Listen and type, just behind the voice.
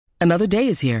Another day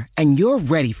is here, and you're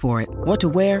ready for it. What to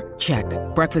wear? Check.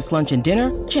 Breakfast, lunch, and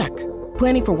dinner? Check.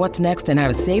 Planning for what's next and how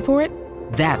to save for it?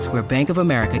 That's where Bank of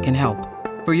America can help.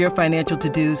 For your financial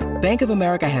to-dos, Bank of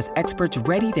America has experts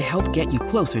ready to help get you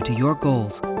closer to your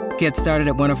goals. Get started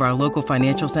at one of our local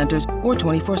financial centers or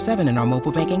 24/7 in our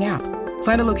mobile banking app.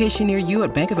 Find a location near you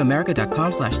at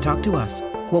bankofamerica.com/talktous.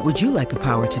 What would you like the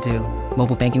power to do?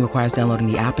 Mobile banking requires downloading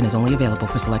the app and is only available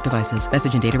for select devices.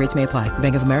 Message and data rates may apply.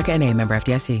 Bank of America N.A., member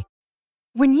FDIC.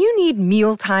 When you need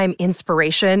mealtime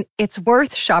inspiration, it's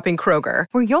worth shopping Kroger,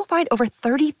 where you'll find over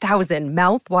 30,000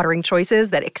 mouth-watering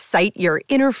choices that excite your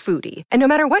inner foodie. And no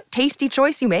matter what tasty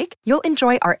choice you make, you'll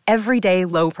enjoy our everyday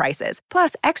low prices,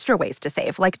 plus extra ways to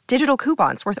save, like digital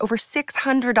coupons worth over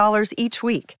 $600 each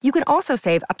week. You can also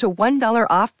save up to $1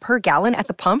 off per gallon at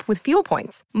the pump with fuel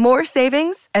points. More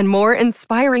savings and more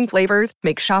inspiring flavors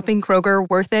make shopping Kroger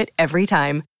worth it every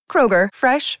time. Kroger,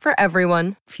 fresh for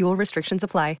everyone. Fuel restrictions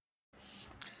apply.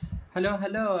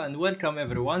 Hello, and welcome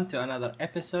everyone to another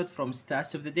episode from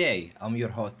Stats of the Day. I'm your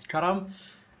host Karam,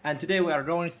 and today we are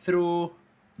going through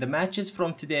the matches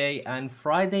from today and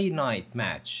Friday night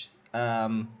match.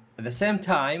 At the same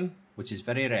time, which is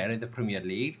very rare in the Premier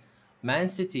League, Man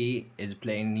City is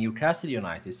playing Newcastle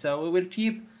United, so we will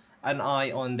keep an eye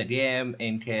on the game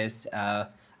in case a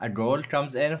goal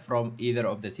comes in from either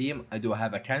of the team. I do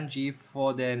have a Kanji,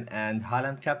 Foden, and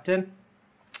Haaland captain,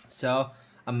 so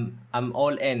I'm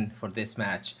all in for this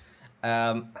match.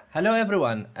 Hello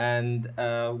everyone, and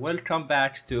welcome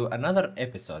back to another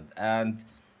episode. And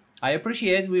I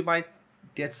appreciate we might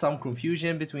get some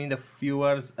confusion between the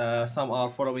viewers. Some are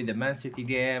following the Man City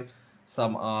game,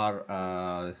 some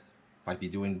are might be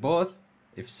doing both.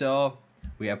 If so,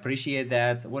 we appreciate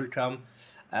that. Welcome.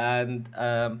 And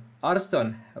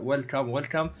Arston,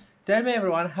 welcome. Tell me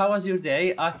everyone, how was your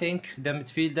day? I think the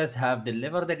midfielders have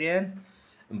delivered again.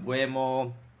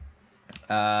 Buemo,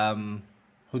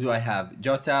 who do I have?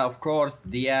 Jota, of course,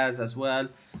 Diaz as well.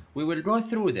 We will go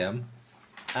through them,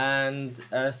 and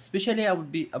especially I'll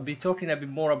be talking a bit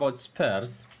more about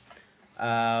Spurs,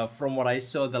 from what I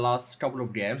saw the last couple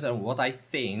of games and what I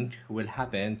think will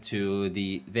happen to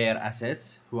their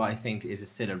assets, who I think is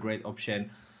still a great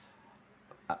option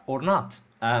or not.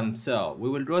 So we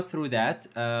will go through that.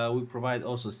 We provide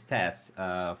also stats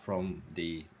from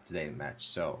the today match.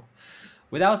 So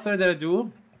without further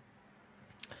ado,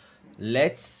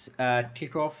 let's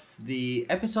kick off the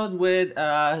episode with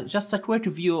just a quick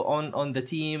review on the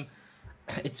team.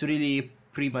 It's really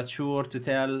premature to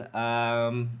tell.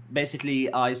 Basically,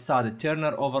 I started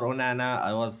Turner over Onana.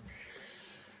 I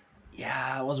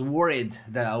was worried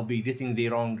that I'll be getting the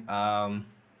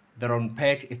wrong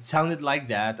pick. It sounded like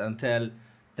that until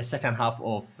the second half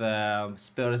of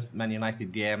Spurs Man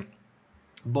United game.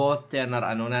 Both Turner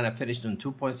and Onana finished on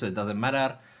 2 points, so it doesn't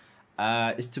matter.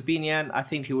 Estupinian, I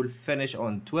think he will finish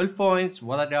on 12 points.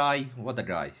 What a guy.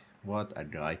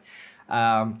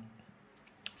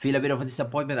 Feel a bit of a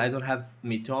disappointment I don't have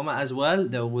Mitoma as well.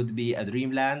 There would be a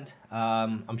dreamland.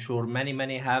 I'm sure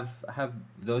many have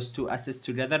those two assets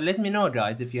together. Let me know,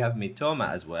 guys, if you have Mitoma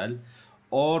as well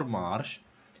or Marsh,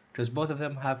 because both of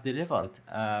them have delivered,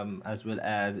 as well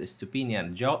as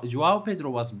Estupinian. Joao Pedro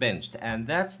was benched, and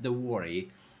that's the worry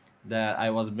that I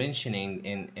was mentioning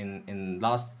in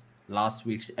last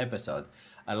week's episode.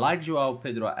 I like Joao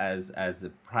Pedro as a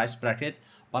price bracket,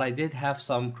 but I did have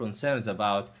some concerns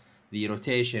about the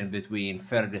rotation between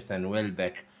Ferguson,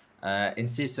 Welbeck,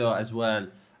 Enciso as well.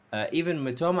 Even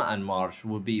Mitoma and Marsh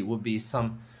would be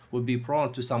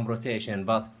prone to some rotation,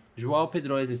 but Joao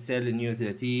Pedro is still new to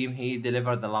the team. He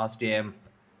delivered the last game.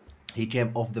 He came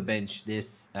off the bench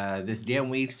this game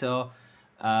week, so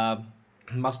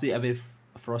must be a bit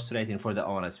frustrating for the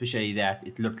owner, especially that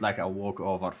it looked like a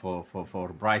walkover for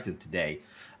Brighton today.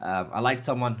 I liked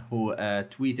someone who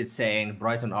tweeted saying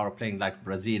Brighton are playing like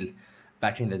Brazil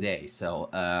back in the day. So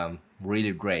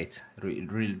really great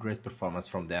performance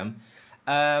from them.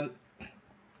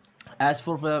 As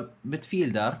for the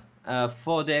midfielder,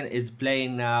 Foden is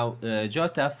playing now.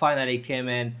 Jota finally came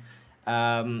in.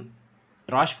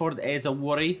 Rashford is a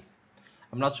worry.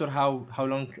 I'm not sure how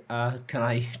long can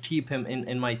I keep him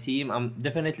in my team. I'm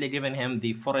definitely giving him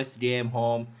the Forest game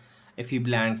home. If he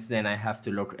blanks, then I have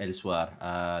to look elsewhere.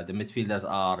 The midfielders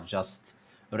are just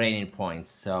raining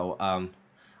points, so I'm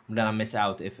gonna miss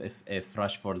out if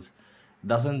Rashford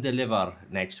doesn't deliver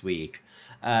next week.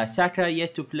 Saka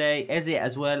yet to play. Eze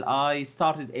as well. I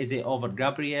started Eze over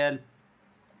Gabriel.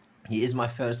 He is my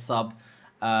first sub.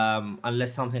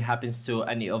 Unless something happens to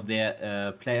any of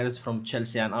the players from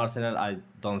Chelsea and Arsenal, I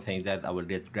don't think that I will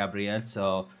get Gabriel.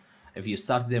 So If you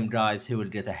start them, guys, he will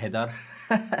get a header.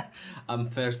 I'm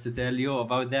first to tell you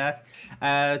about that.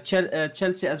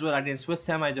 Chelsea as well against West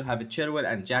Ham. I do have Chilwell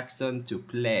and Jackson to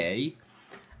play.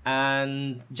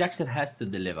 And Jackson has to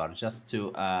deliver just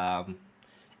to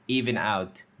even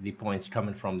out the points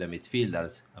coming from the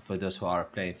midfielders. For those who are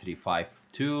playing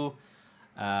 3-5-2.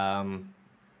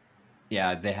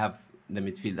 Yeah, they have the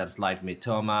midfielders like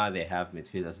Mitoma. They have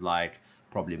midfielders like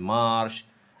probably Marsh.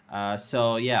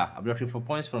 So yeah, I'm looking for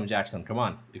points from Jackson. Come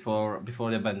on, before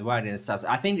the bandwagon starts.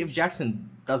 I think if Jackson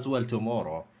does well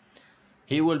tomorrow,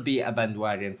 he will be a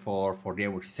bandwagon for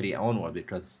Gameweek 3 onward,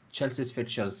 because Chelsea's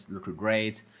fixtures look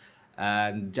great,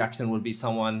 and Jackson will be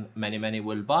someone many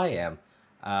will buy him.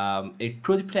 It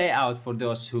could play out for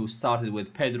those who started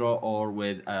with Pedro or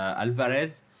with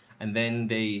Alvarez, and then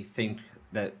they think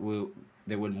that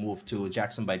they will move to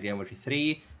Jackson by Gameweek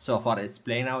 3. So far, it's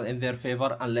playing out in their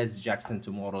favor, unless Jackson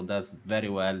tomorrow does very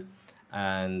well,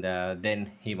 and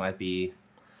then he might be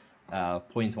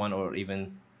 0.1 or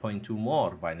even 0.2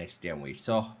 more by next game week.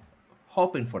 So,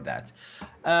 hoping for that.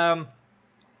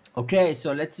 Okay,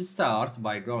 so let's start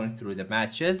by going through the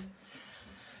matches.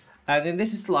 And in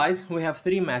this slide, we have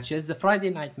 3 matches. The Friday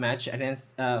night match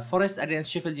against Forest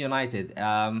against Sheffield United.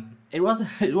 It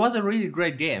was a really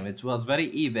great game. It was very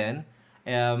even.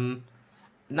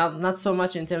 Not so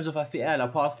much in terms of FPL,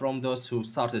 apart from those who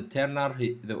started Turner,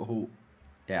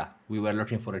 we were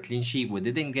looking for a clean sheet. We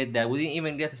didn't get that. We didn't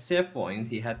even get a save point.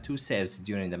 He had 2 saves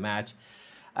during the match.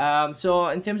 So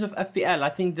in terms of FPL, I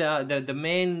think the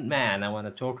main man I want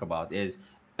to talk about is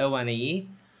Owani.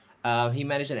 He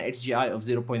managed an XGI of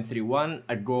 0.31,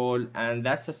 a goal, and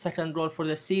that's the second goal for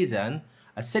the season.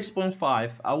 At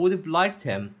 6.5, I would have liked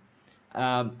him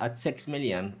at 6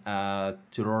 million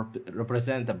to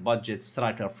represent a budget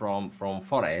striker from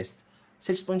Forest.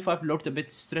 6.5 looked a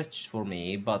bit stretched for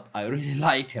me, but I really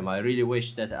like him. I really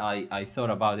wish that I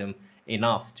thought about him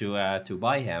enough to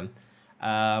buy him.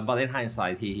 But in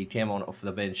hindsight, he came on off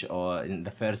the bench in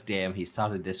the first game. He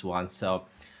started this one, so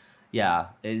yeah,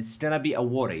 it's gonna be a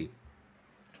worry.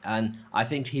 And I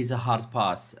think he's a hard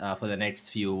pass for the next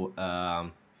few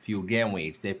game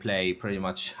weeks. They play pretty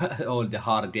much all the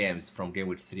hard games from game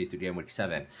week 3 to game week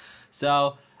 7.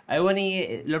 So when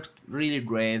he looked really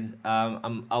great,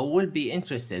 I will be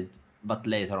interested, but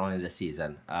later on in the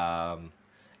season.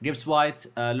 Gibbs White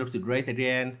looked great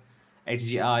again.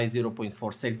 XGI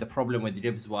 0.46. The problem with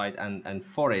Gibbs White and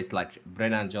Forest, like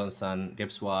Brennan Johnson,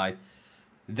 Gibbs White,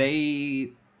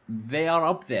 they are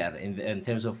up there in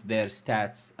terms of their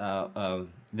stats,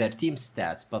 their team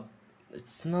stats, but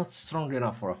it's not strong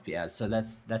enough for FPL. So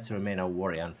that's remain a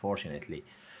worry, unfortunately.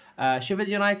 Sheffield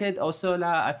United,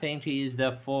 Osola, I think he is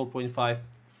the 4.5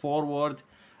 forward.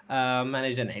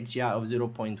 Managed an XGI of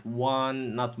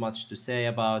 0.1. Not much to say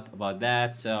about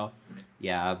that. So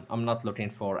yeah, I'm not looking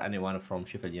for anyone from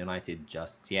Sheffield United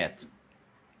just yet.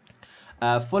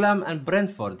 Fulham and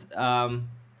Brentford.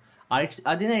 I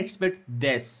didn't expect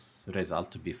this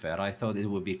result, to be fair. I thought it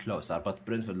would be closer, but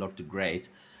Brentford looked great.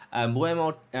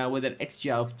 Buemo with an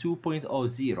XGI of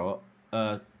 2.00,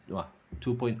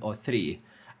 2.03,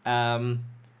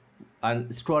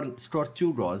 and scored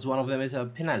 2 goals. One of them is a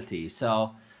penalty.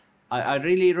 So I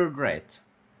really regret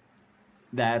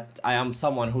that I am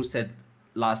someone who said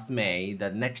last May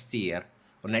that next year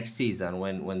or next season,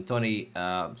 when Tony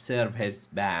served his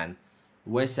ban,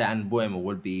 Wesa and Buemo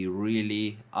will be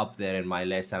really up there in my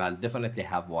list, and I'll definitely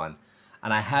have one.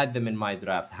 And I had them in my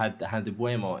draft, had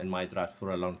Buemo in my draft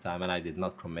for a long time, and I did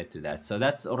not commit to that. So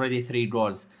that's already 3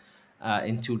 goals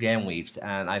in 2 game weeks,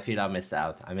 and I feel I missed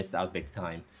out. I missed out big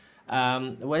time.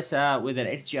 Wesa with an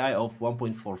XGI of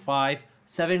 1.45,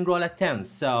 7 goal attempts.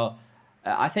 So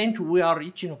I think we are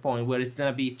reaching a point where it's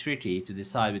going to be tricky to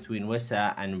decide between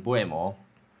Wesa and Buemo.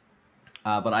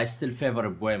 But I still favor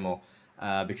Buemo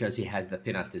because he has the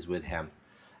penalties with him.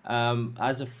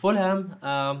 As a Fulham,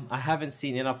 I haven't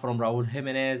seen enough from Raul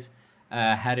Jimenez.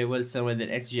 Harry Wilson with an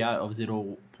XGI of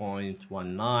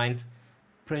 0.19.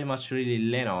 Pretty much really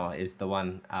Leno is the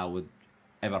one I would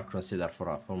ever consider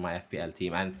for my FPL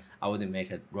team, and I wouldn't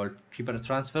make a goalkeeper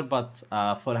transfer, but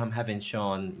Fulham haven't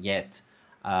shown yet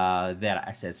their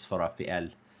assets for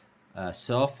FPL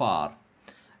so far.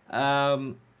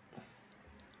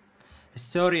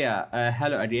 Historia,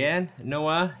 hello again.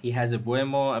 Noah, he has a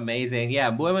Buemo, amazing. Yeah,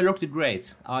 Buemo looked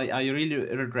great. I really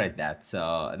regret that,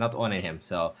 so not owning him.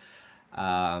 So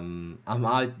I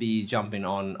might be jumping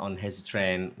on his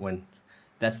train when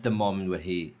that's the moment where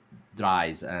he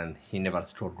dries and he never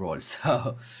scored goals.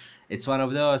 So it's one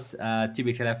of those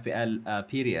typical FPL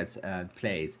periods and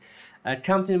plays.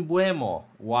 Captain Buemo,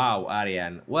 wow,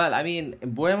 Arian. Well, I mean,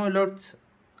 Buemo looked,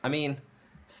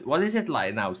 What is it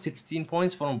like now? 16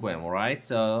 points from Buemo, right?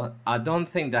 So I don't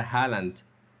think that Haaland.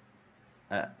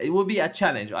 It would be a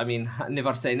challenge. I mean,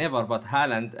 never say never, but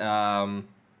Haaland.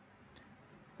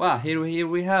 Well, here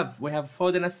we have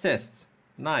Foden assists.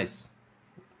 Nice.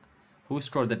 Who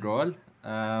scored the goal?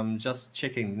 Just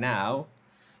checking now.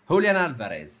 Julian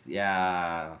Alvarez.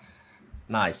 Yeah,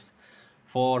 nice.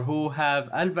 For who have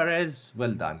Alvarez,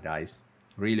 well done, guys.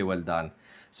 Really well done.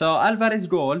 So Alvarez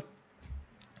goal.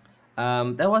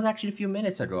 That was actually a few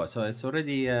minutes ago, so it's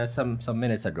already some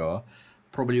minutes ago.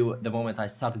 Probably the moment I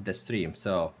started the stream.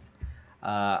 So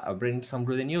I'll bring some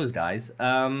good news, guys.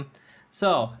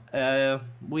 So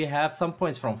we have some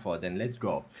points from Foden. Let's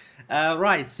go.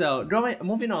 Right. So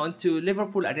moving on to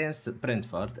Liverpool against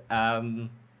Brentford. I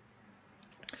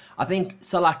think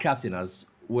Salah captainers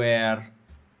were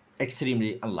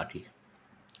extremely unlucky,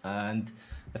 and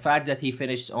the fact that he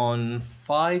finished on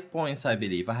 5 points, I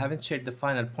believe. I haven't checked the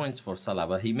final points for Salah,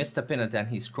 but he missed a penalty and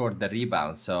he scored the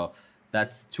rebound. So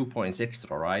that's 2 points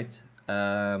extra, right?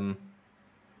 Yeah,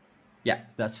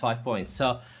 that's 5 points.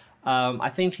 So I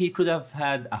think he could have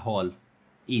had a haul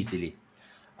easily.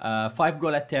 5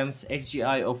 goal attempts,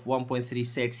 XGI of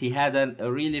 1.36. He had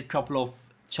a really couple of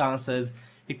chances.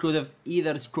 He could have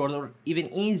either scored or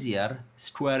even easier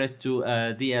square it to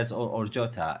Diaz or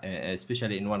Jota,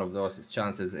 especially in one of those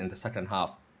chances in the second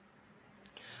half.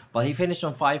 But he finished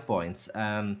on 5 points,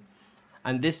 and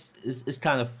this is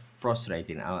kind of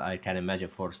frustrating, I can imagine,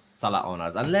 for Salah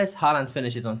owners. Unless Haaland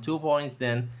finishes on 2 points,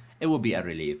 then it would be a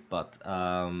relief. But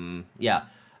yeah,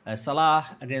 Salah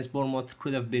against Bournemouth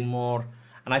could have been more.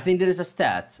 And I think there is a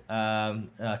stat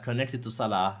connected to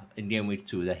Salah in Game Week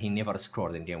 2 that he never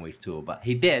scored in Game Week 2. But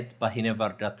he did, but he never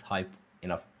got high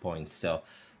enough points. So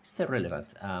it's still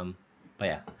relevant. But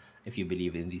yeah, if you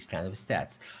believe in these kind of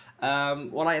stats.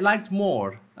 What I liked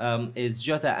more is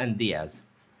Jota and Diaz.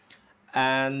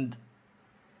 And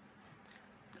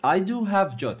I do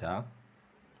have Jota,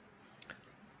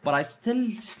 but I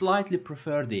still slightly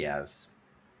prefer Diaz.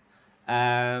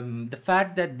 The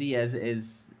fact that Diaz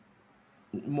is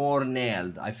more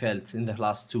nailed, I felt, in the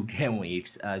last 2 game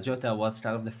weeks. Jota was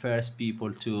kind of the first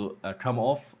people to come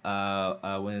off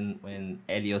when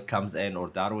Elliot comes in or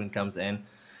Darwin comes in.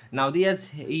 Now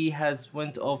Diaz, he has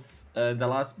went off the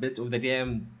last bit of the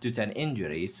game due to an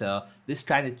injury, so this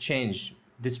kind of changed.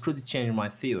 This could change my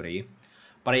theory,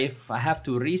 but if I have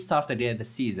to restart again the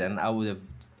season, I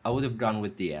would have gone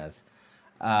with Diaz.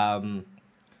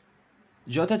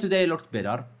 Jota today looked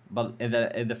better, but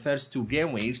in the first 2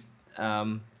 game weeks,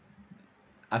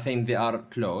 I think they are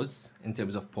close in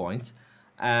terms of points,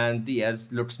 and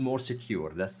Diaz looks more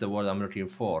secure. That's the word I'm looking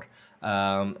for.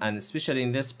 And especially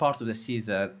in this part of the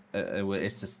season, where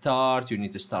it's a start, you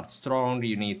need to start strong.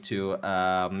 You need to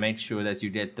make sure that you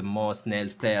get the most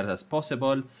nailed players as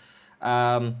possible.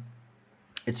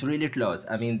 It's really close.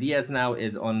 I mean, Diaz now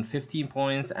is on 15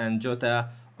 points and Jota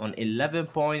on 11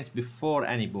 points before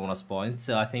any bonus points.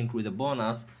 So I think with the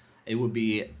bonus, it would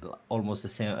be almost the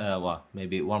same, well,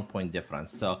 maybe 1 point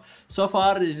difference. So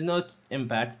far, there is no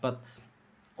impact, but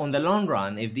on the long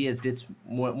run, if Diaz gets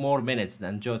more minutes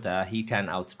than Jota, he can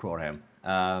outscore him.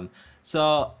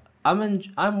 So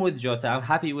I'm with Jota. I'm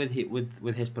happy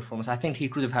with his performance. I think he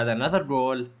could have had another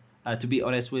goal, to be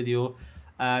honest with you.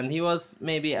 And he was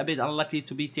maybe a bit unlucky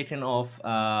to be taken off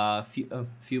a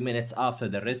few minutes after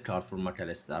the red card for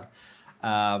McAllister.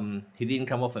 He didn't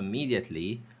come off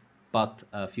immediately, but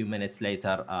a few minutes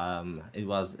later, it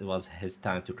was his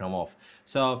time to come off.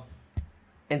 So,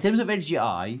 in terms of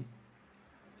HGI,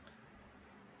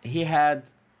 he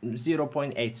had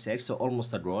 0.86, so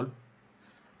almost a goal,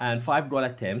 and 5 goal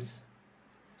attempts.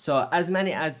 So as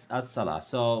many as Salah.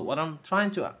 So what I'm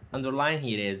trying to underline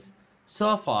here is,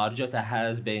 so far Jota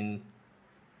has been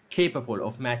capable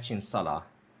of matching Salah,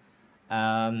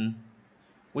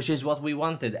 which is what we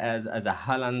wanted as a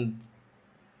Haaland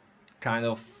kind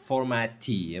of format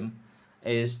team,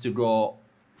 is to go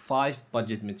 5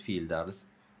 budget midfielders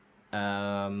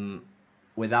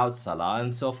without Salah,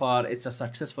 and so far it's a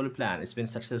successful plan. It's been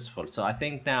successful. So I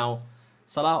think now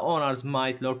Salah owners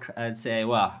might look and say,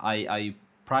 well, I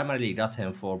primarily got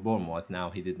him for Bournemouth, now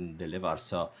he didn't deliver,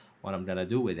 so what I'm gonna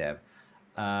do with him.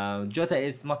 Jota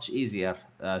is much easier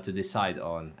to decide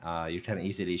on. You can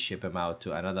easily ship him out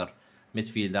to another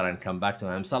midfielder and come back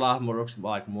to him. Salah looks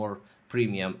like more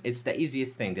premium. It's the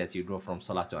easiest thing that you go from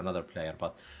Salah to another player,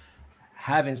 but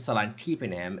having Salah and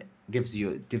keeping him gives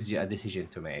you a decision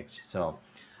to make. So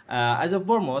as of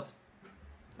Bournemouth,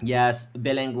 yes,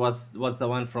 Belling was the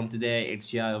one from today,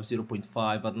 XGI of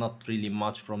 0.5, but not really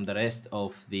much from the rest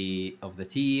of the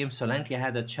team. Solanke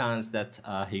had a chance that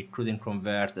he couldn't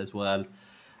convert as well,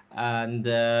 And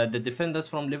the defenders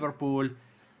from Liverpool,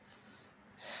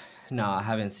 no, I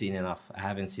haven't seen enough.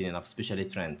 Especially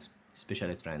Trent.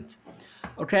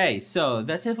 Okay, so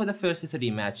that's it for the first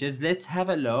 3 matches. Let's have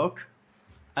a look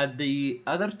at the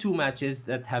other 2 matches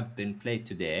that have been played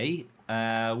today.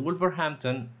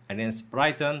 Wolverhampton against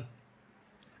Brighton.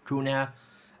 Kuna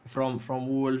from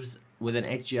Wolves with an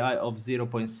HGI of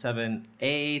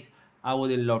 0.78. I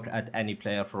wouldn't look at any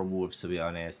player from Wolves, to be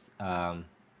honest.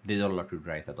 They don't look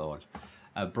great at all.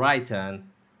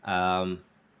 Brighton,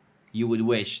 you would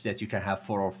wish that you can have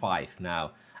 4 or 5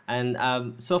 now. And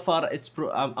so far,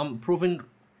 I'm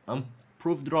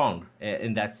proved wrong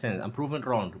in that sense. I'm proven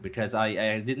wrong because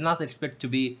I did not expect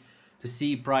to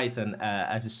see Brighton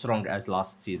as strong as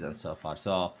last season so far.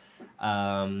 So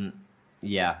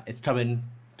yeah, it's coming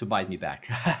to bite me back.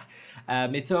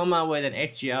 Mitoma with an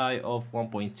HGI of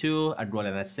 1.2, a goal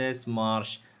and assist.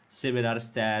 Marsh, similar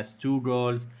stats, 2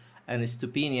 goals. And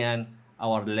Stupinian,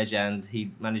 our legend,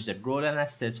 he managed a goal and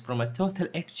assist from a total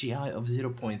XGI of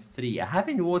 0.3. I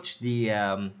haven't watched the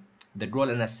goal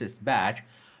and assist back,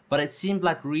 but it seemed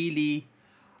like really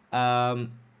not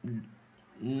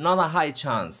a high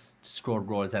chance to score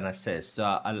goals and assists. So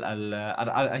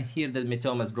I hear that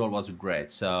Mitoma's goal was great,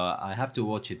 so I have to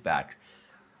watch it back.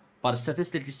 But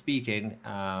statistically speaking,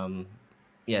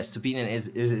 yeah, Stupinian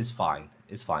is fine.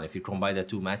 It's fine. If you combine the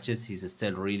 2 matches, he's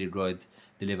still really good,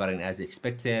 delivering as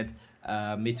expected.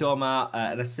 Mitoma,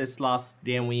 an assist last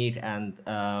game week and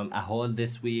a haul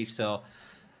this week, so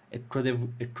it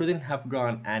couldn't have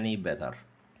gone any better.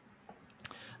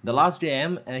 The last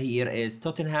game here is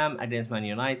Tottenham against Man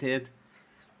United.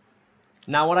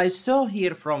 Now, what I saw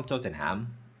here from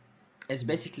Tottenham is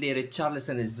basically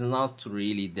Richarlison is not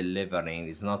really delivering.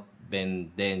 It's not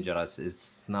been dangerous.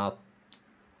 It's not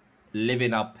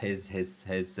living up his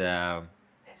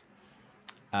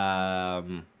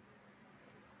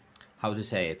how to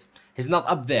say it? He's not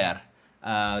up there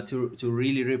to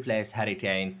really replace Harry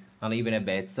Kane, not even a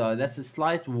bit. So that's a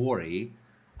slight worry.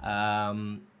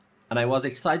 And I was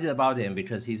excited about him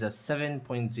because he's a 7.0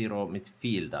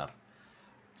 midfielder.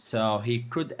 So he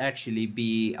could actually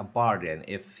be a bargain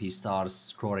if he starts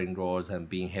scoring goals and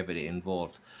being heavily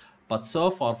involved. But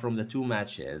so far from the 2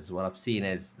 matches, what I've seen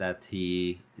is that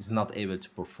he is not able to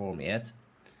perform yet.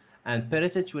 And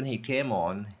Perisic, when he came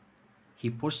on, he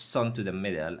pushed Son to the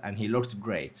middle and he looked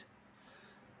great.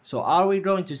 So are we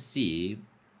going to see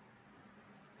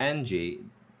Angie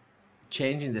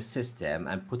changing the system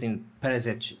and putting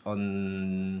Perisic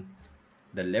on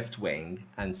the left wing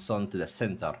and Son to the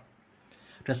center?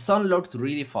 Because Son looked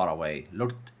really far away,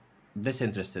 looked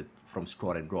disinterested from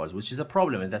scoring goals, which is a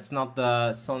problem, and that's not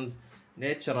the Son's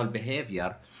natural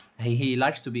behavior. He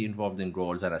likes to be involved in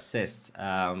goals and assists.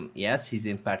 Yes, he's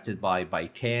impacted by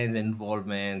Kane's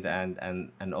involvement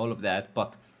and all of that,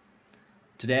 but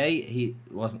today he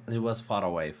was far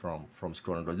away from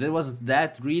scoring goals. There was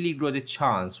that really good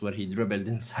chance where he dribbled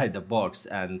inside the box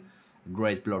and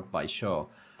great block by Shaw.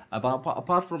 But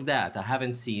apart from that, I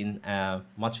haven't seen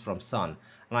much from Son,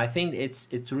 and I think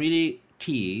it's really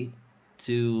key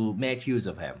to make use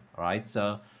of him, right?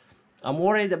 So I'm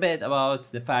worried a bit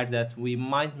about the fact that we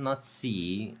might not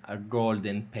see a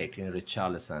golden pick in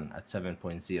Richarlison at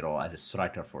 7.0 as a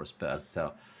striker for Spurs.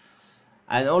 So,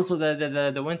 and also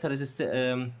the winter is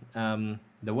still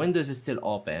the window is still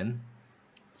open.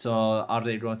 So are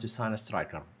they going to sign a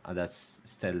striker? That's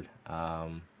still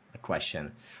a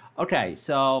question. Okay,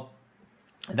 so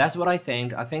that's what I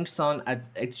think. I think Son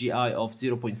at XGI of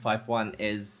 0.51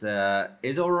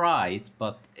 is alright,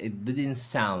 but it didn't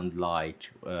sound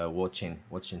like watching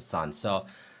Son. So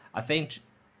I think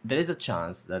there is a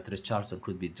chance that Richarlison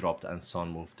could be dropped and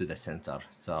Son moved to the center.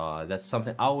 So that's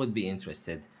something I would be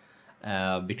interested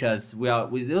because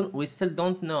we still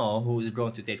don't know who is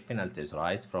going to take penalties,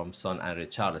 right, from Son and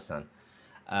Richarlison.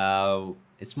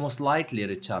 It's most likely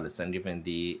Richarlison given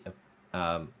the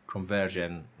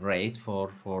conversion rate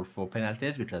for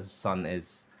penalties, because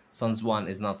Son's one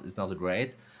is not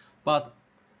great, but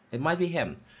it might be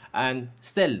him. And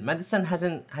still, Maddison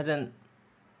hasn't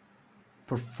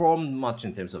performed much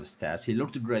in terms of stats. He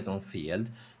looked great on field,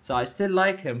 so I still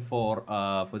like him for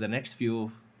the next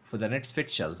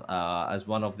fixtures as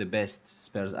one of the best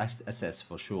Spurs assets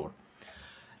for sure.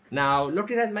 Now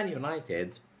looking at Man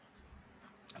United,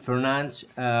 Fernandes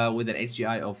with an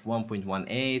HGI of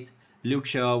 1.18. Luke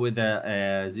Shaw with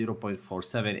a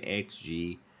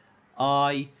 0.47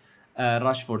 HGI.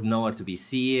 Rashford nowhere to be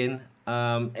seen.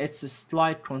 It's a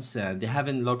slight concern. They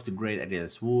haven't looked great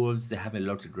against Wolves. They haven't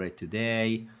looked great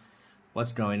today.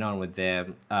 What's going on with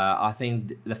them? I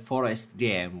think the Forest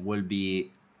game will be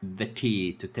the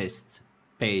key to test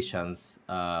patience,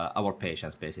 our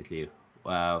patience basically,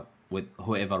 with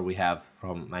whoever we have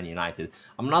from Man United.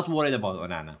 I'm not worried about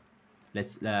Onana.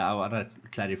 I want to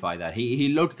clarify that he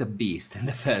looked a beast in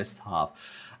the first half,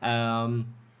 and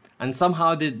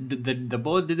somehow the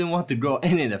ball didn't want to go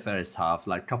in the first half.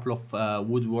 Like a couple of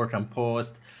woodwork and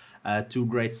post, 2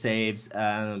 great saves,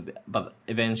 but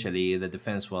eventually the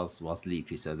defense was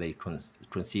leaky, so they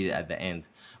conceded at the end.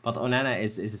 But Onana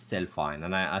is still fine,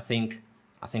 and I think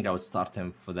I would start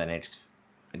him for the next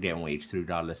game weeks,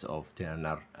 regardless of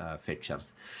Turner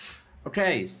fixtures.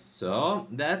 Okay, so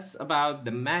that's about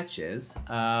the matches.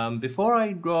 Before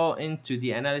I go into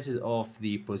the analysis of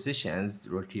the positions,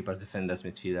 goalkeepers, defenders,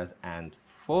 midfielders, and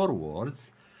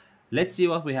forwards, let's see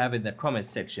what we have in the comment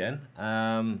section.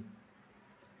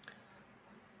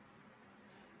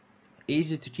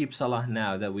 Easy to keep Salah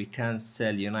now that we can't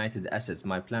sell United assets.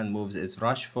 My plan moves is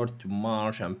Rashford to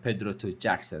Marsh and Pedro to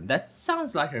Jackson. That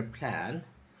sounds like a plan.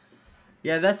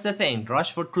 Yeah, that's the thing.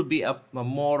 Rashford could be a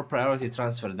more priority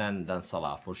transfer than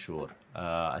Salah, for sure.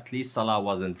 At least Salah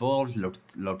was involved,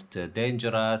 looked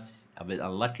dangerous, a bit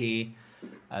unlucky.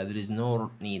 There is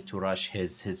no need to rush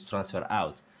his transfer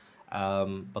out.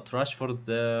 But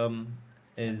Rashford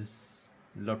is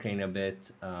looking a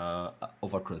bit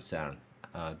over concern,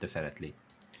 definitely.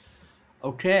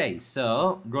 Okay,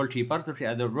 so goalkeepers. Looking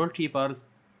at the goalkeepers.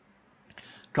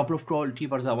 Couple of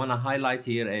goalkeepers I want to highlight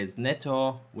here is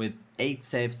Neto with 8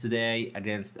 saves today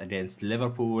against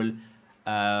Liverpool.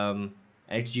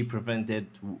 XG prevented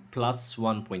plus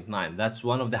 1.9. That's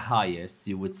one of the highest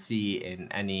you would see in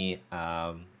any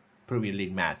Premier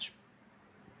League match.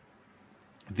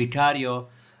 Vicario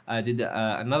did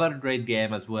another great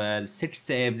game as well. 6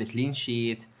 saves, a clean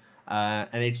sheet, an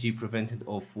XG prevented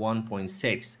of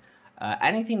 1.6.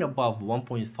 Anything above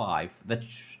 1.5,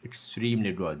 that's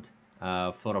extremely good.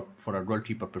 For a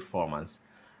goalkeeper performance.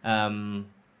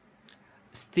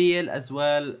 Steal as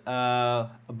well,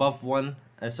 above 1,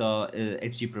 so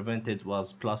XG prevented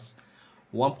was plus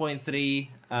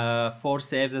 1.3, 4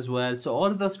 saves as well. So all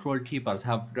of those goalkeepers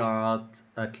have got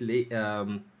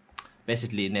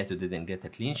basically Neto didn't get a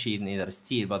clean sheet, neither a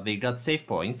steal, but they got save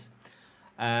points.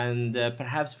 And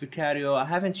perhaps Vicario, I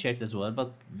haven't checked as well,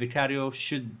 but Vicario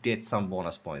should get some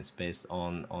bonus points based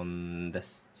on the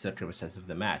circumstances of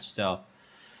the match. So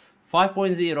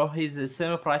 5.0, he's the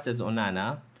same price as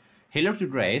Onana. He looked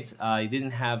great. He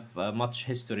didn't have much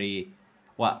history.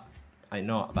 Well, I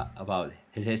know about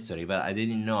his history, but I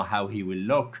didn't know how he will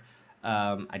look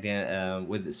again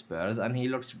with the Spurs, and he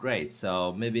looks great.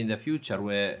 So maybe in the future,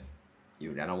 where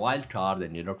you're on a wild card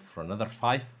and you look for another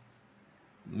 5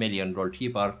 million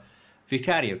goalkeeper,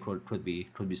 Vicario could be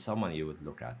someone you would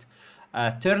look at.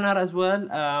 Turner as well,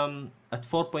 at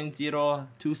 4.0,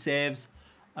 2 saves,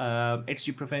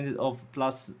 XG prevented of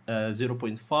plus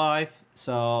 0.5,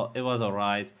 so it was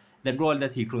alright. The goal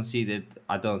that he conceded,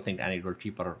 I don't think any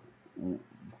goalkeeper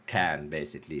can,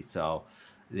 basically, so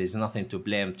there's nothing to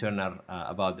blame Turner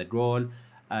about the goal.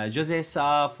 Jose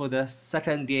Sa for the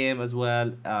second game as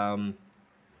well,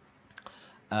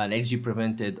 an XG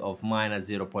prevented of minus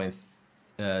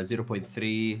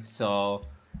 0.3. So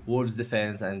Wolves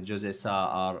defense and Jose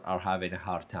Sa are having a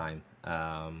hard time.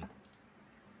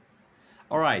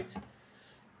 All right,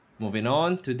 moving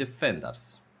on to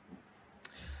defenders.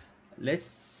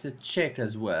 Let's check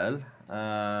as well.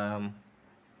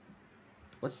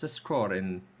 What's the score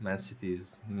in Man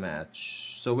City's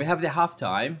match? So we have the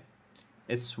halftime.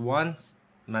 It's 1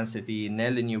 Man City,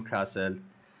 0 Newcastle,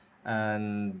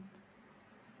 and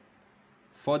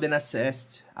Foden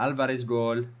assist, Alvarez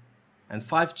goal, and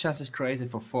 5 chances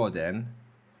created for Foden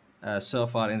so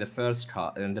far in the first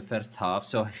half.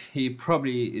 So he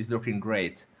probably is looking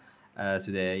great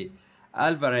today.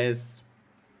 Alvarez,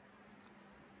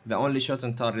 the only shot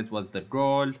on target was the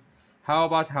goal. How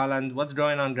about Haaland? What's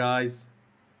going on, guys?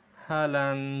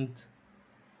 Haaland,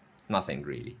 nothing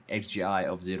really. XGI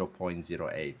of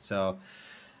 0.08. So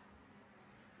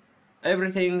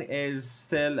everything is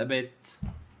still a bit.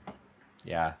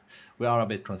 Yeah, we are a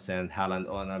bit concerned. Haaland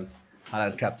owners,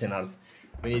 Haaland captainers,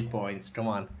 we need points. Come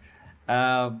on.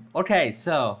 Okay,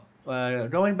 so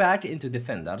going back into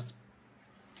defenders,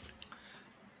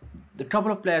 the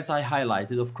couple of players I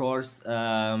highlighted, of course,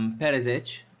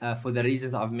 Perisic, for the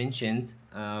reasons I've mentioned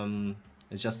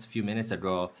just a few minutes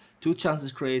ago. 2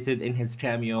 chances created in his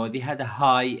cameo. They had a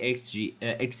high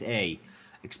XA,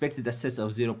 expected assist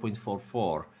of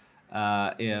 0.44,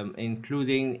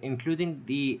 including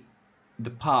the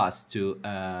pass to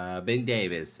Ben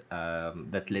Davies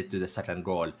that led to the second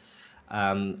goal,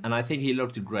 and I think he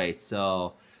looked great.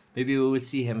 So maybe we will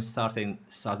see him starting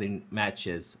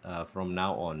matches from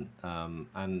now on,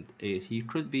 and he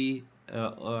could be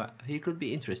he could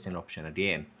be interesting option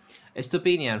again.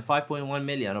 Estopinian 5.1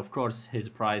 million. Of course, his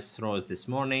price rose this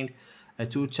morning.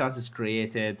 2 chances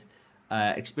created.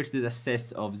 Expected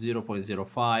assist of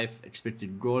 0.05,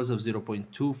 expected goals of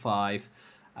 0.25,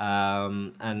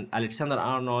 and Alexander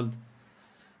Arnold,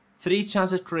 3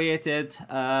 chances created,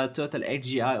 total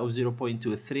XGI of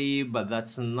 0.23, but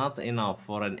that's not enough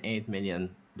for an 8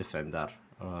 million defender.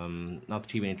 Not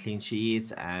keeping clean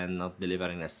sheets and not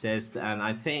delivering assists, and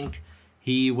I think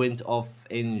he went off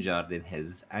injured in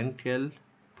his ankle,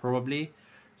 probably.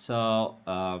 So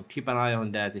keep an eye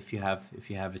on that if you have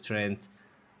a trend.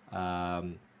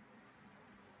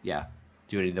 Yeah,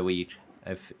 during the week,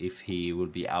 if he will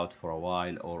be out for a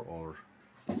while or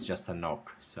it's just a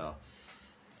knock. So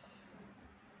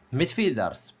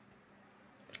midfielders,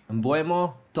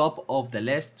 Mbuemo top of the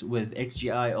list with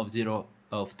XGI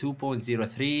of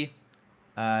 2.03,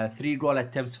 3 goal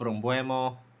attempts from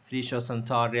Mbuemo, 3 shots on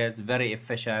target, very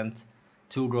efficient,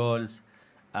 2 goals.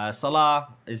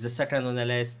 Salah is the second on the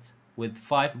list with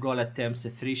 5 goal attempts,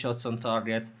 3 shots on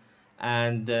target.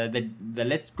 And the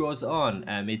list goes on.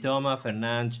 Mitoma,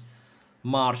 Fernandes,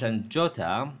 March, and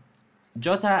Jota.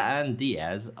 Jota and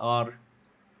Diaz are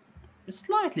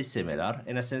slightly similar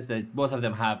in a sense that both of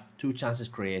them have 2 chances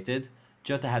created.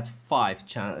 Jota had 5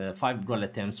 goal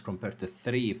attempts compared to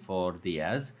 3 for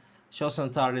Diaz. Shots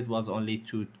on target was only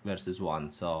 2 versus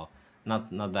 1, so not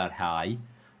that high.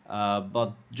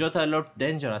 But Jota looked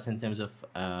dangerous in terms of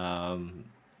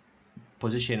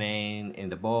positioning in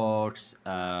the box,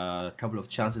 a couple of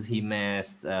chances he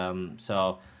missed.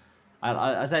 So,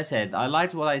 as I said, I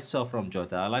liked what I saw from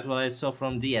Jota. I liked what I saw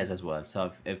from Diaz as well.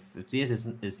 So if Diaz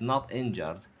is not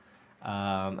injured,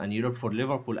 and you look for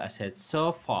Liverpool assets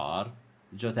so far,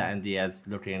 Jota and Diaz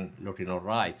looking all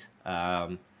right.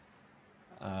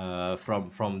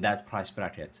 From that price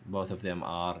bracket, both of them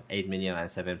are 8 million and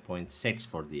 7.6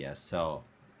 for Diaz. So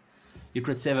you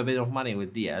could save a bit of money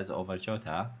with Diaz over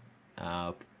Jota.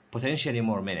 Potentially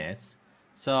more minutes,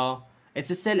 so it's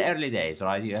still early days,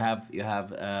 right? You have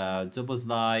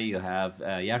Zubozlai, you have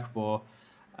Yakpo,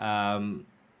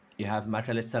 you have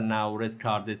McAllister now red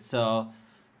carded, so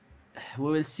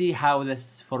we will see how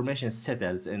this formation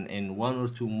settles in 1 or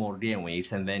 2 more game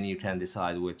weeks, and then you can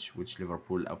decide which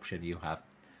Liverpool option you have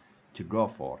to go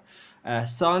for.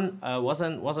 Son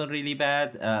wasn't really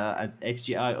bad, at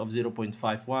XGI of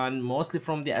 0.51, mostly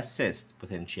from the assist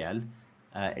potential.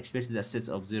 Expected assists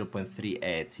of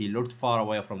 0.38. He looked far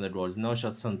away from the goals. No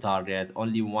shots on target,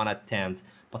 only 1 attempt,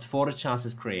 but 4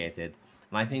 chances created.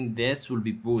 And I think this will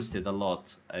be boosted a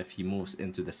lot if he moves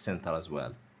into the center as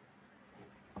well.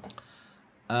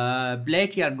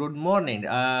 Blake here, good morning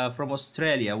from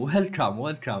Australia. Welcome.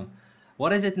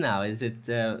 What is it now? Is it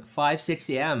 5-6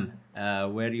 a.m.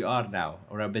 Where you are now,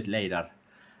 or a bit later?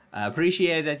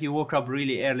 Appreciate that you woke up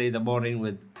really early in the morning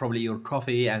with probably your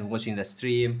coffee and watching the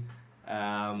stream.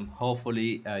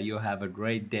 Hopefully you have a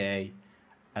great day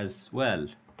as well.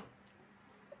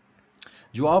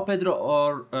 Joao Pedro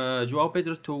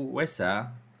to Wesa,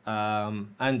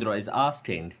 Andro is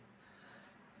asking.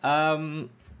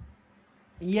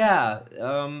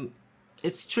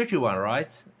 It's a tricky one,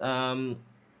 right?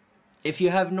 If you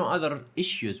have no other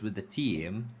issues with the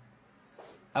team,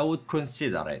 I would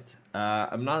consider it.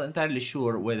 I'm not entirely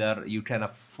sure whether you can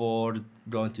afford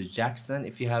going to Jackson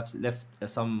if you have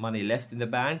some money left in the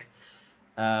bank,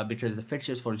 because the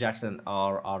fixtures for Jackson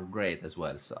are great as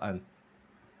well. So, and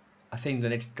I think the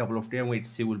next couple of game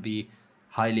weeks he will be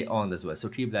highly owned as well. So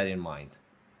keep that in mind.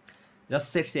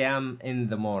 Just 6 a.m. in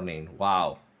the morning.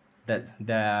 Wow,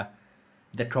 the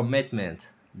commitment,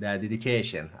 the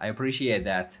dedication. I appreciate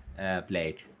that,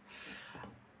 Blake.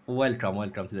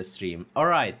 Welcome to the stream. All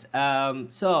right,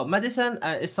 so Madison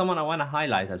is someone I want to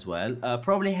highlight as well.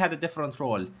 Probably had a different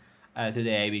role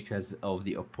today because of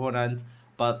the opponent,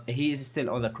 but he is still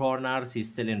on the corners. He's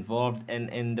still involved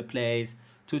in the plays.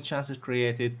 2 chances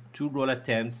created, 2 goal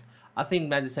attempts. I think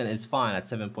Madison is fine at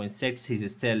 7.6.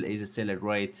 He's still a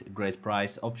great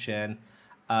price option.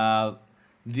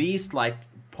 These like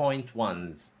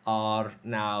 0.1s are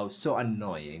now so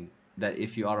annoying that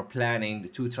if you are planning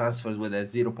 2 transfers with a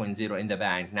 0.0 in the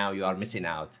bank, now you are missing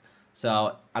out.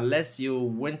 So unless you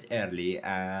went early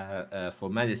for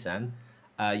Madison,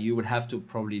 you will have to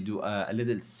probably do a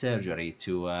little surgery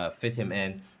to fit him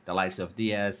in. The likes of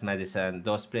Diaz, Madison,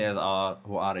 those players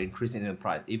who are increasing in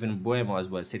price. Even Buemo as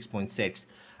well, 6.6,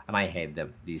 and I hate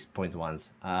them, these 0.1s.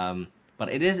 But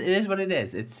it is what it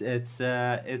is. It's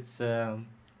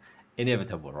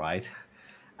inevitable, right?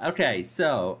 Okay,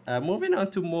 so moving on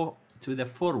to the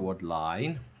forward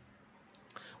line.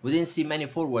 We didn't see many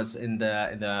forwards in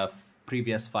the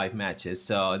previous 5 matches.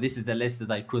 So this is the list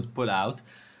that I could pull out.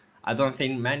 I don't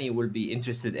think many will be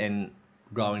interested in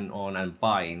going on and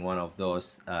buying one of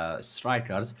those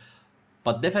strikers.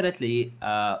 But definitely,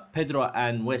 Pedro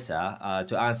and Wissa,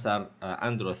 to answer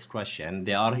Andrew's question,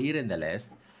 they are here in the list.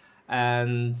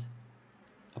 And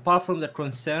apart from the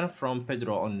concern from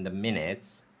Pedro on the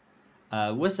minutes,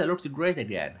 Wissa looked great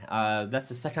again. That's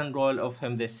the second goal of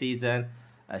him this season.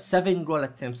 7 goal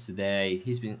attempts today.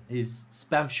 He's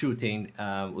spam shooting,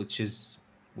 which is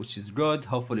good.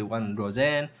 Hopefully one goes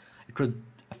in. It could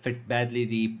affect badly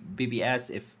the BBS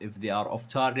if they are off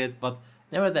target, but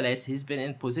nevertheless he's been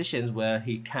in positions where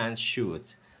he can shoot,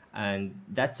 and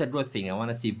that's a good thing. I want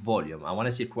to see volume. I want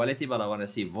to see quality, but I want to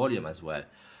see volume as well.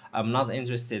 I'm not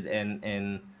interested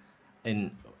in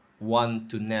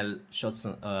 1-0 shots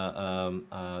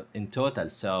in total.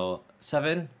 So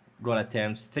 7 goal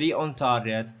attempts, 3 on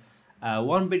target,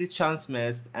 1 big chance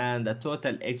missed, and a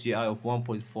total HGI of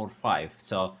 1.45.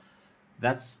 So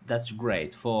that's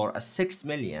great for a 6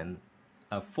 million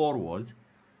forward.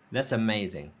 That's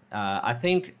amazing. I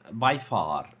think by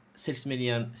far 6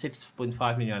 million,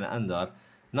 6.5 million and under,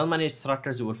 not many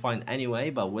strikers you will find anyway,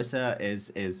 but Wissa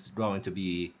is going to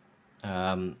be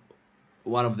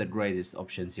one of the greatest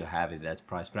options you have in that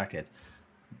price bracket.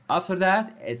 After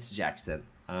that, it's Jackson.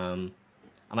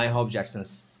 And I hope Jackson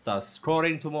starts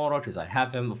scoring tomorrow, because I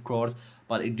have him, of course,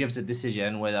 but it gives a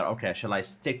decision whether, okay, shall I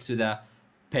stick to the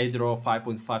Pedro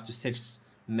 5.5 to 6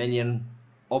 million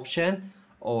option,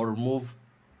 or move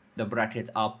the bracket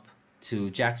up to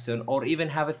Jackson, or even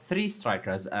have a 3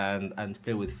 strikers and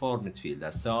play with 4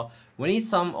 midfielders. So we need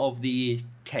some of the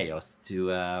chaos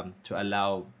to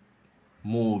allow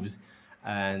moves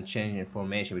and change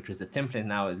information, because the template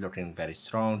now is looking very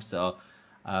strong. So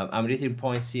I'm getting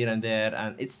points here and there,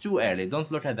 and it's too early. Don't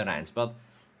look at the ranks, but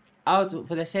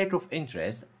for the sake of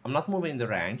interest, I'm not moving the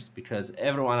ranks, because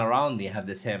everyone around me have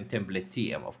the same template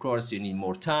team. Of course, you need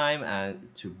more time and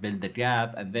to build the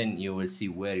gap, and then you will see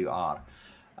where you are.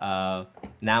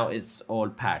 Now it's all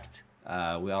packed.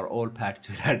 We are all packed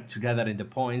together in the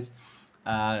points.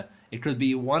 It could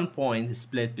be 1 point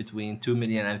split between 2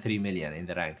 million and 3 million in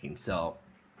the ranking. So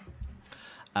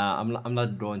I'm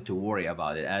not going to worry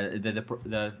about it.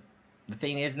 The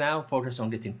thing is now, focus on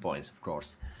getting points, of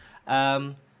course.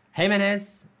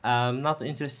 Jimenez, not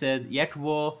interested.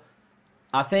 Yekbo,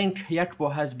 I think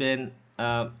Yekbo has been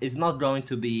is not going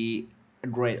to be a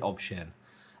great option.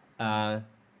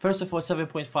 First of all,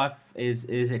 7.5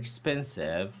 is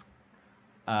expensive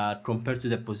compared to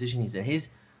the position he's in.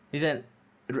 He's an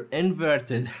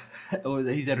inverted, or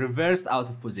he's a reversed out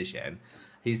of position.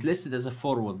 He's listed as a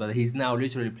forward, but he's now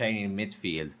literally playing in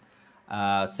midfield.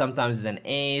 Sometimes as an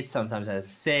 8, sometimes as a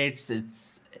 6.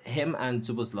 It's him and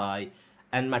Szoboszlai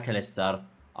and McAllister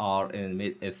are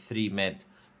in 3 mid,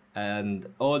 and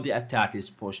all the attack is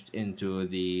pushed into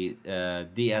the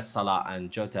Diaz, Salah,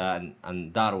 and Jota,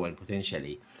 and Darwin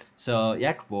potentially. So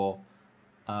Yekbo,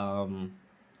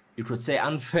 you could say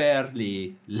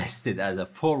unfairly listed as a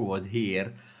forward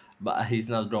here, but he's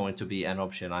not going to be an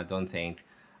option, I don't think.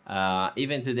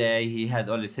 Even today, he had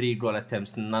only 3 goal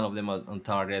attempts, none of them on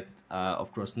target.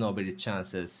 Of course, no big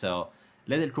chances. So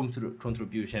little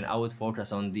contribution. I would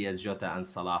focus on Diaz, Jota, and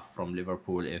Salah from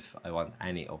Liverpool if I want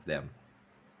any of them.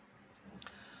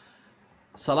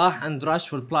 Salah and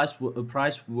Rashford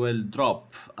price will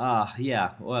drop.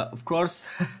 Yeah, well, of course.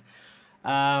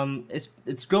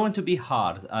 It's going to be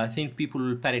hard. I think people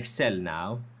will panic sell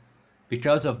now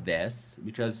because of this,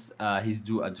 because he's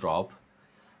due a drop.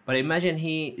 But imagine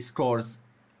he scores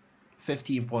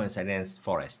 15 points against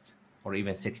Forest, or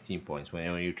even 16 points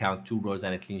when you count 2 goals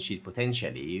and a clean sheet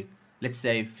potentially. Let's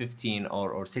say 15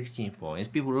 or 16 points,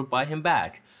 people will buy him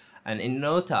back, and in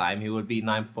no time he will be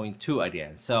 9.2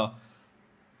 again. So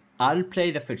I'll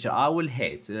play the fixture. I will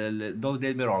hate, don't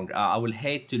get me wrong, I will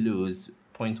hate to lose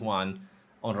 0.1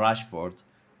 on Rashford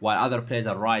while other players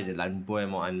are rising like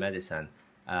Buemo and Madison.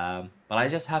 But I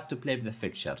just have to play the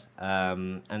fixtures.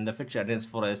 And the fixture against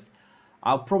Forest,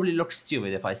 I'll probably look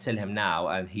stupid if I sell him now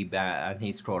and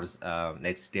he scores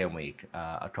next game week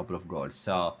a couple of goals.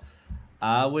 So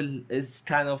it's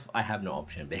kind of, I have no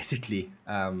option basically,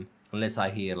 unless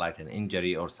I hear like an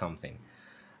injury or something.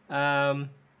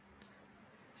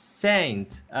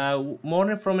 Saint,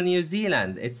 morning from New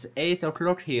Zealand. It's 8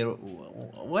 o'clock here.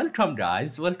 Welcome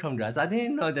guys. I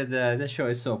didn't know that the show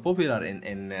is so popular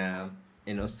in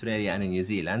Australia and in New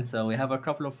Zealand. So we have a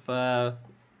couple of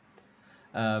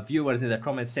viewers in the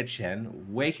comment section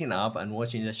waking up and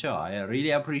watching the show. I really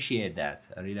appreciate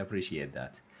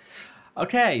that.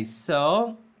 Okay,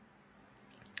 so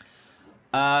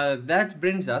that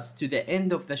brings us to the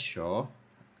end of the show.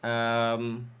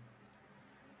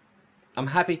 I'm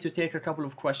happy to take a couple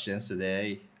of questions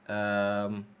today.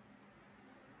 The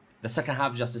second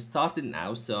half just started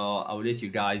now, so I'll let you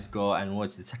guys go and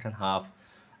watch the second half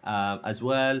as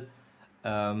well.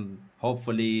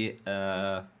 Hopefully,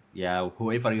 yeah,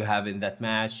 whoever you have in that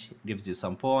match gives you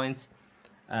some points.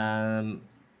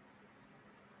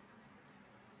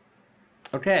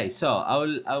 Okay, so I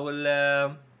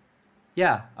will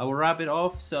yeah, I will wrap it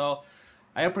off. So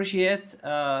I appreciate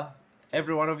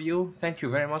every one of you. Thank you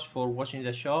very much for watching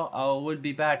the show. I will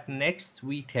be back next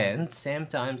weekend, same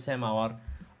time, same hour,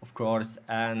 of course.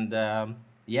 And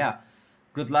yeah,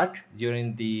 good luck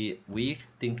during the week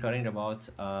tinkering about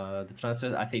the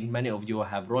transfers. I think many of you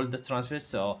have rolled the transfers,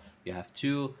 so you have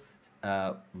two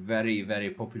very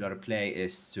popular play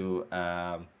is to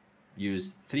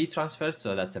use 3 transfers,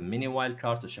 so that's a mini wild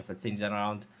card to shuffle things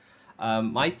around.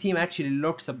 My team actually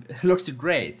looks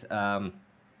great.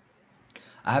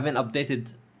 I haven't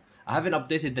updated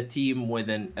the team with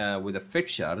the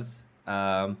fixtures,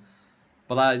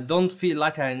 but I don't feel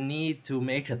like I need to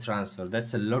make a transfer.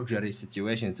 That's a luxury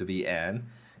situation to be in,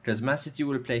 because Man City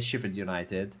will play Sheffield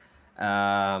United,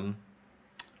 Arsenal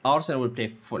will play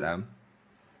Fulham,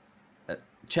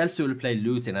 Chelsea will play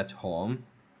Luton at home,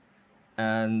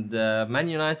 and Man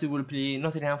United will play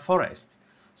Nottingham Forest.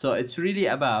 So it's really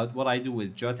about what I do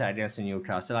with Jota against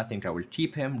Newcastle. I think I will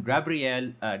keep him.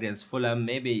 Gabriel against Fulham,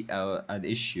 maybe an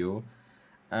issue.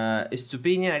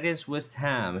 Estupinian against West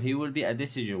Ham, he will be a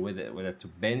decision whether to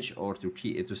bench or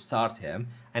to start him.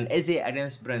 And Eze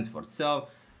against Brentford. So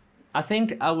I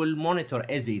think I will monitor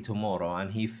Eze tomorrow,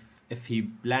 and if he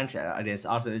blanks against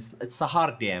Arsenal, it's a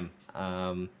hard game.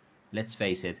 Let's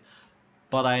face it.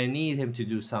 But I need him to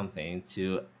do something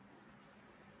to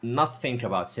not think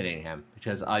about selling him,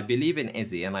 because I believe in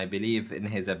Izzy and I believe in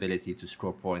his ability to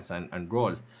score points and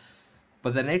goals.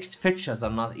 But the next fixtures are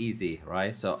not easy,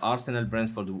 right? So Arsenal,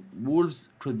 Brentford, Wolves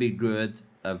could be good,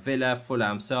 Villa,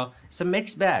 Fulham. So it's a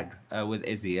mixed bag with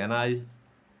Izzy, and I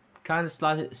kind of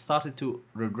started to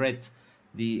regret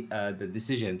the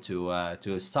decision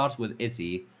to start with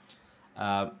Izzy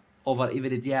over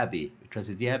even Diaby, because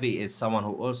Diaby is someone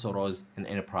who also rose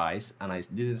in price, and I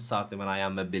didn't start him, and I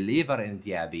am a believer in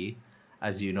Diaby,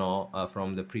 as you know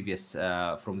from the previous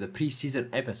from the preseason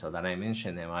episode that I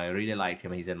mentioned him. I really like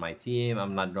him. He's in my team.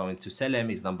 I'm not going to sell him.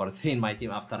 He's number 3 in my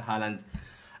team after Haaland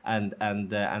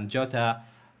and Jota.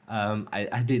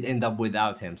 I did end up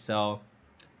without him, so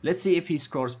let's see if he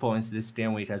scores points this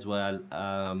game week as well,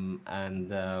 and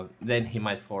then he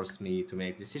might force me to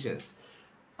make decisions.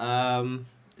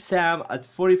 Sam at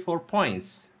 44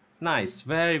 points. Nice,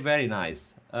 very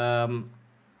nice. I'm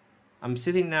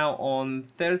sitting now on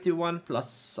 31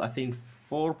 plus, I think,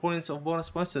 4 points of bonus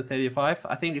points, so 35.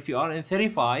 I think if you are in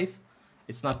 35,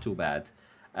 it's not too bad.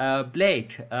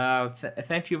 Blake,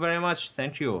 thank you very much.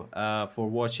 Thank you for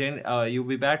watching. You'll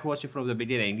be back watching from the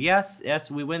beginning. Yes,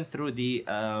 we went through the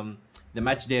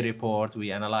match day report.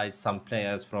 We analyzed some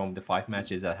players from the 5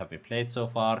 matches that have been played so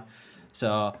far.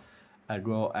 So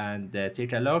go and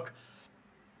take a look.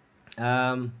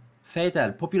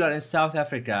 Fatal, popular in South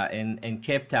Africa, in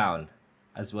Cape Town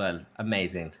as well.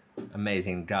 Amazing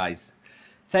guys.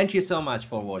 Thank you so much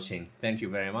for watching. Thank you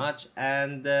very much.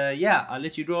 And yeah, I'll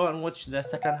let you go and watch the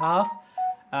second half.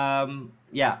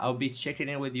 Yeah, I'll be checking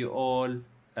in with you all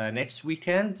next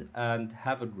weekend, and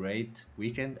have a great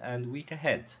weekend and week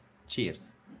ahead.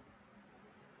 Cheers.